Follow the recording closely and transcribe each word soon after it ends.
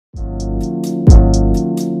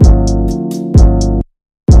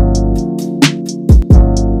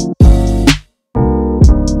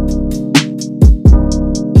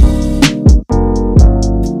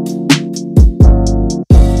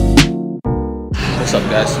What's up,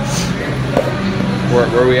 guys? Where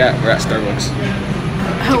are we at? We're at Starbucks.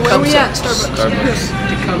 Where are we at? Starbucks.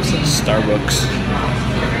 Starbucks.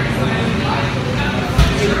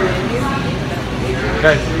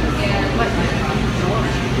 Guys.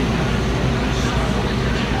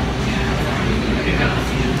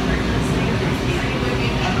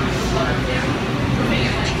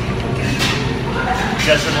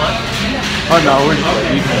 Guessing what? Oh no, we're just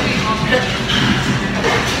eating.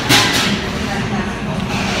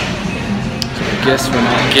 I guess we're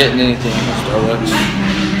not getting anything from Starbucks.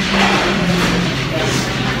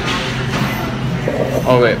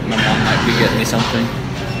 Oh wait, my mom might be getting me something.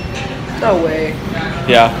 No way.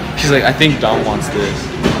 Yeah, she's like, I think Dom wants this.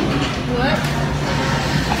 What?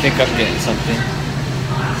 I think I'm getting something.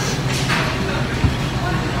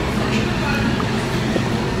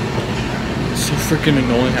 It's so freaking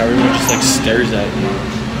annoying how everyone just like stares at you.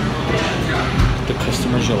 The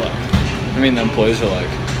customers are like, the employees are like,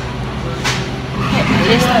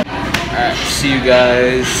 alright, see you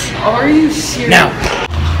guys. Are you serious? Now!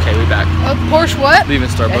 Okay, we back. A Porsche what? Leaving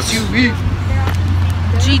Starbucks. SUV.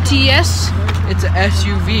 GTS? It's a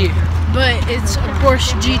SUV. But it's a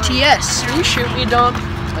Porsche GTS. Can you shoot me, Dom?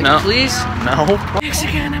 Like, No. please? No.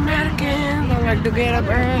 Mexican Americans, I like to get up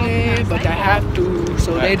early, but I have to,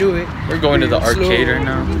 so they do it. We're going to the arcade right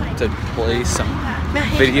now to play some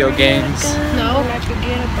video games. No.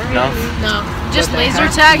 No? No. Just laser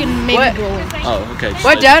tag and maybe What? bowling. Oh, okay. Just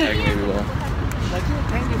What, like Dad? tag maybe well.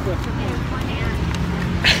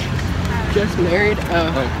 Just married.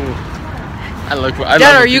 Oh, cool. I like.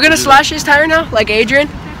 Dad, are you gonna slash his tire now, like Adrian?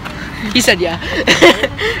 He said yeah.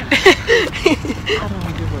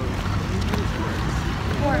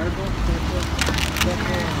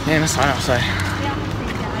 Man, it's hot outside.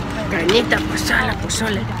 Carnita,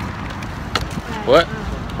 pozole. What?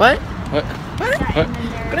 What? What? What? What?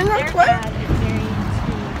 What?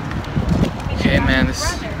 Okay, man,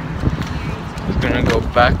 we're gonna go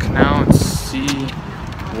back now and see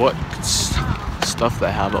what stuff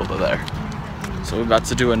they have over there. So we're about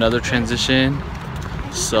to do another transition.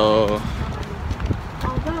 So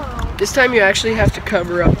This time you actually have to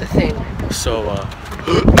cover up the thing.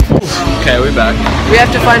 okay, we're back. We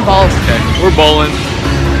have to find balls. Okay, we're bowling.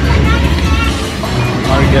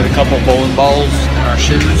 I'm gonna get a couple bowling balls in our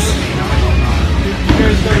shoes.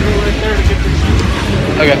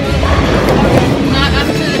 Okay. Not up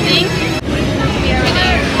to the thing. Here we go.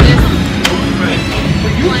 This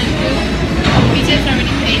 1, 2. We just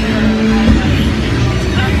already paid.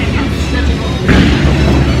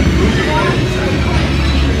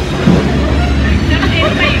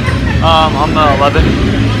 I'm 11.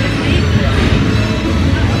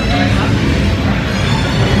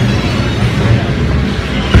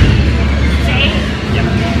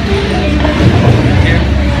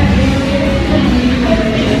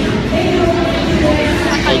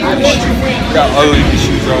 Got ugly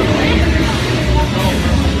shoes on.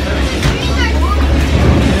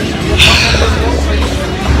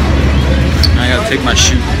 I gotta take my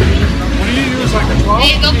shoe.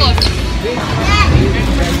 Hey, go close.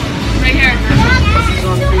 Right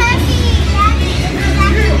here.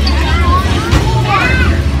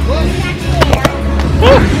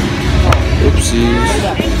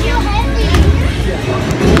 Oopsies.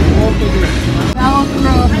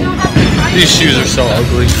 These shoes are so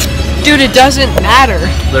ugly. Dude, it doesn't matter.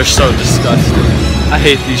 They're so disgusting. I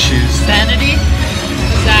hate these shoes. Sanity?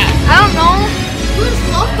 What's that? I don't know. Who's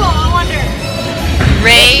local? I wonder.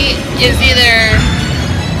 Ray is either.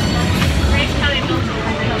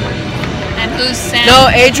 And who's Sam? No,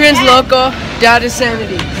 Adrian's loco. Dad is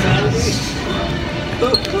sanity.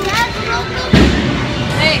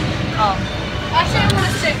 Hey. Oh. Actually, I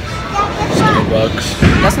want 6. Starbucks.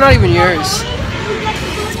 That's not even yours.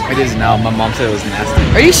 It is now. My mom said it was nasty.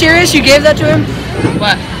 Are you serious? You gave that to him?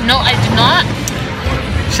 What? No, I did not.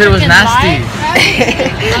 She said it was nasty.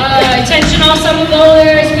 Attention all summer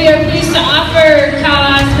bowlers, we are pleased to offer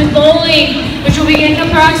class with bowling, which will begin in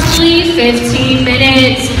approximately 15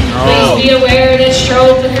 minutes. Please be aware that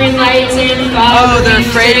strobe, flickering lights, and fog. Oh, they're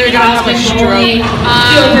afraid you're gonna have a stroke. You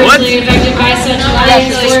are personally affected by such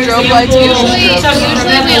lights, for strobe lights example, give you strokes. suffering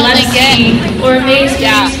from Usually we only epilepsy or may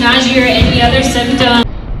experience nausea or any other symptom.